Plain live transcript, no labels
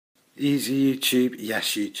Easy YouTube, yes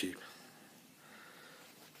YouTube.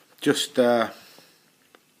 Just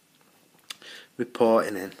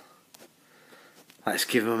reporting in. Let's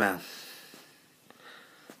give them hell.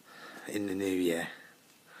 In the new year.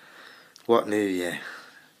 What new year?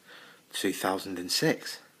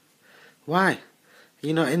 2006. Why?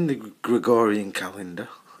 You're not in the Gregorian calendar.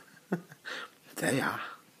 They are.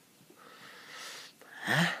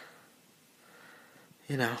 Huh?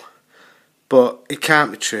 You know. But it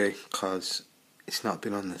can't be true because it's not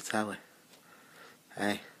been on the telly.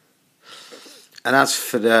 Hey? And as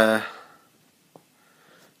for the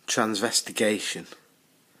transvestigation,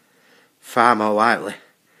 far more likely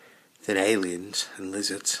than aliens and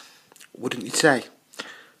lizards, wouldn't you say?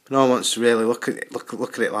 But no one wants to really look at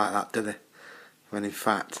it like that, do they? When in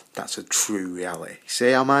fact that's a true reality.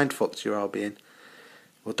 See how mind fucked you're all being?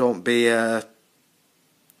 Well, don't be in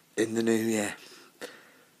the new year.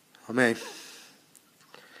 I mean,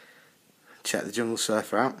 check the Jungle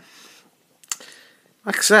Surfer out.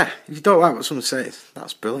 Like I say, if you don't like what someone says,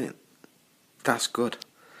 that's brilliant. That's good.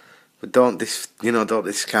 But don't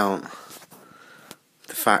discount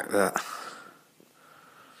the fact that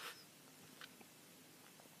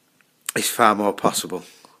it's far more possible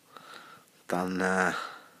than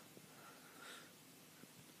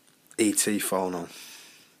E.T. phone on.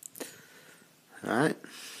 Right?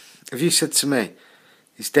 If you said to me,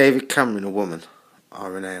 is David Cameron a woman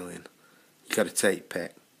or an alien? You got to take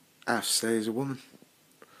pick. I have to say he's a woman.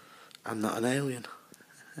 I'm not an alien.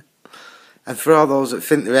 And for all those that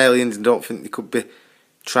think they're aliens and don't think they could be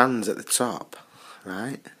trans at the top,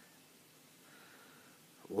 right?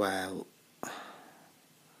 Well,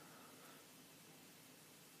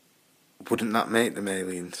 wouldn't that make them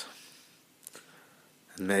aliens?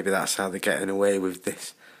 And maybe that's how they're getting away with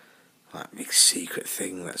this like big secret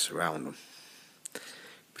thing that's around them,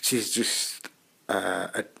 which is just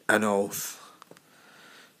an oath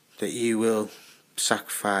that you will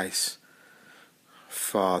sacrifice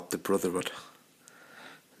for the brotherhood.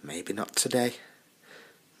 Maybe not today,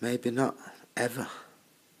 maybe not ever.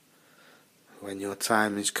 When your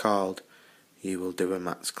time is called, you will do a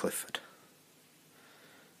Max Clifford.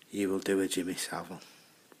 You will do a Jimmy Savile.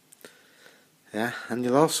 Yeah, and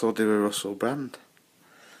you'll also do a Russell Brand.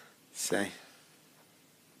 Say,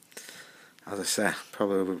 as I say,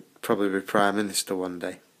 probably be Prime Minister one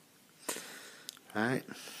day. Right.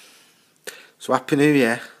 So happy New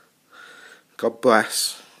Year. God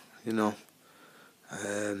bless. You know.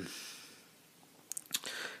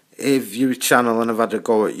 If you're a channel and I've had a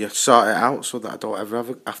go at you, sort it out so that I don't ever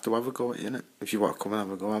have to have a go at you, innit? If you want to come and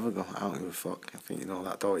have a go, have a go. I don't give a fuck. I think you know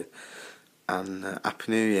that, don't you? And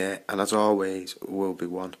happy New Year. And as always, will be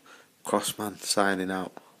one. Crossman signing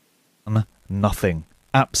out. Nothing.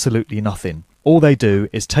 Absolutely nothing. All they do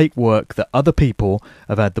is take work that other people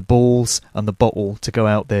have had the balls and the bottle to go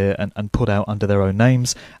out there and put out under their own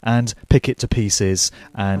names and pick it to pieces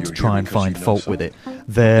and try and find fault with it.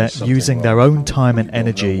 They're using their own time and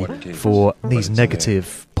energy for these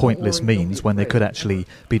negative, pointless means when they could actually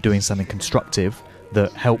be doing something constructive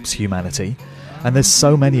that helps humanity. And there's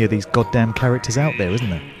so many of these goddamn characters out there, isn't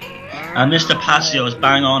there? And Mr. Passio is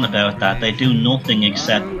bang on about that. They do nothing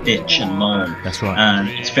except bitch and moan. That's right. And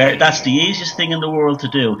that's the easiest thing in the world to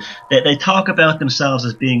do. They talk about themselves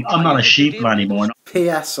as being, I'm not a sheep anymore.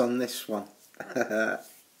 PS on this one.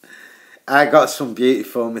 I got some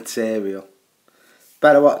beautiful material.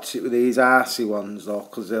 Better watch it with these arsey ones though,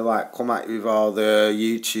 because they like come at you with all the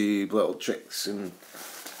YouTube little tricks and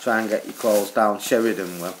try and get you closed down.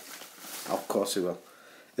 Sheridan will. Of course he will.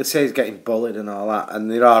 They say he's getting bullied and all that, and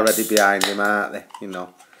they're already behind him, aren't they? You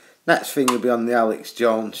know. Next thing will be on the Alex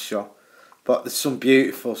Jones show. But there's some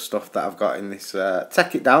beautiful stuff that I've got in this.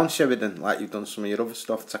 Take it down, Sheridan, like you've done some of your other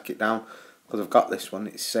stuff. Take it down, because I've got this one.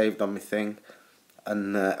 It's saved on my thing.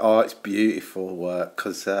 And, it's beautiful work,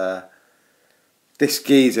 because this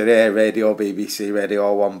geezer here, Radio BBC,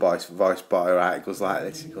 Radio 1 voice boy, right, it goes like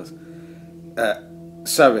this. He goes,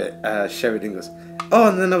 Sheridan goes, oh,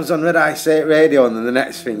 and then I was on Red Eye State Radio, and then the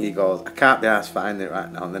next thing he goes, I can't be arsed finding it right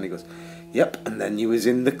now, and then he goes, yep, and then you was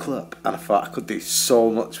in the club, and I thought I could do so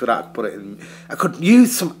much with that. I could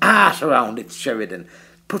use some art around it, Sheridan,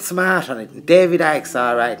 put some art on it, and David Icke's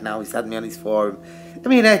alright now, he's had me on his forum. I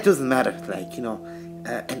mean, it doesn't matter, like, you know,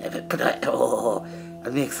 I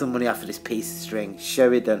make some money off of this piece of string.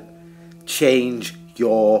 Sheridan, change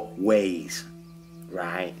your ways,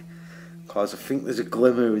 right? Because I think there's a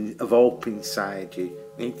glimmer of hope inside you.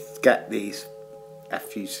 You need to get these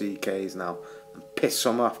FUCKs now and piss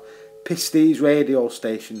them off. Piss these radio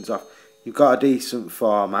stations off. You've got a decent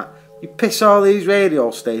format. You piss all these radio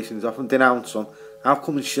stations off and denounce them. I'll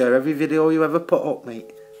come and share every video you ever put up,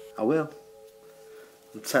 mate. I will.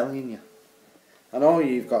 I'm telling you. I know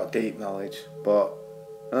you've got deep knowledge, but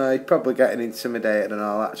you're probably getting intimidated and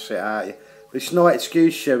all that shit, aren't you? There's no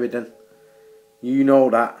excuse, Sheridan. You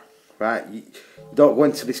know that, right? You don't go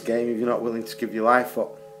into this game if you're not willing to give your life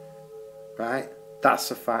up, right?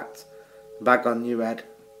 That's a fact. Bag on your head,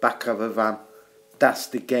 back of a van. That's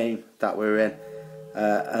the game that we're in.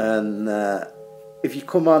 If you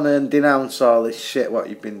come on and denounce all this shit, what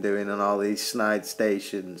you've been doing and all these snide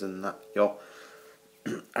stations and that,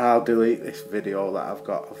 I'll delete this video that I've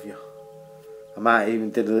got of you. I might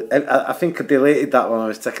even delete. I think I deleted that one. I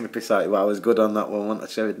was taking a piss out of you. I was good on that one, wasn't I,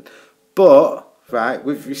 Sheridan? But right,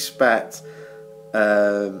 with respect,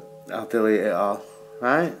 I'll delete it all.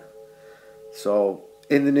 Right. So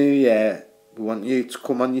in the new year, we want you to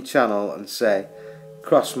come on your channel and say,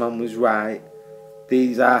 Crossman was right.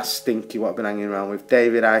 These are stinky what I've been hanging around with.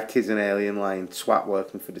 David Icke is an alien lying twat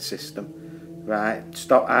working for the system. Right?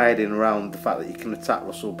 Stop hiding around the fact that you can attack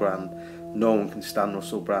Russell Brand. No one can stand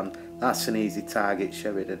Russell Brand. That's an easy target,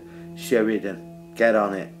 Sheridan. Sheridan, get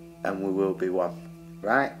on it and we will be one.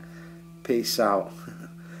 Right? Peace out.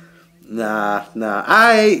 Nah.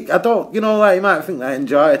 I don't, you might think that I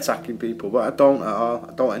enjoy attacking people, but I don't at all.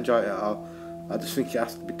 I don't enjoy it at all. I just think it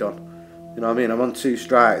has to be done. You know what I mean? I'm on 2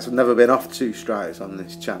 strikes. I've never been off 2 strikes on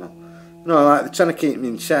this channel. They're trying to keep me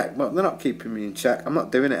in check, but they're not keeping me in check. I'm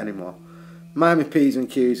not doing it anymore. Mind my P's and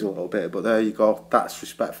Q's a little bit, but there you go. That's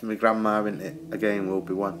respect for my grandma, isn't it? Again, we'll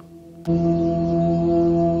be one.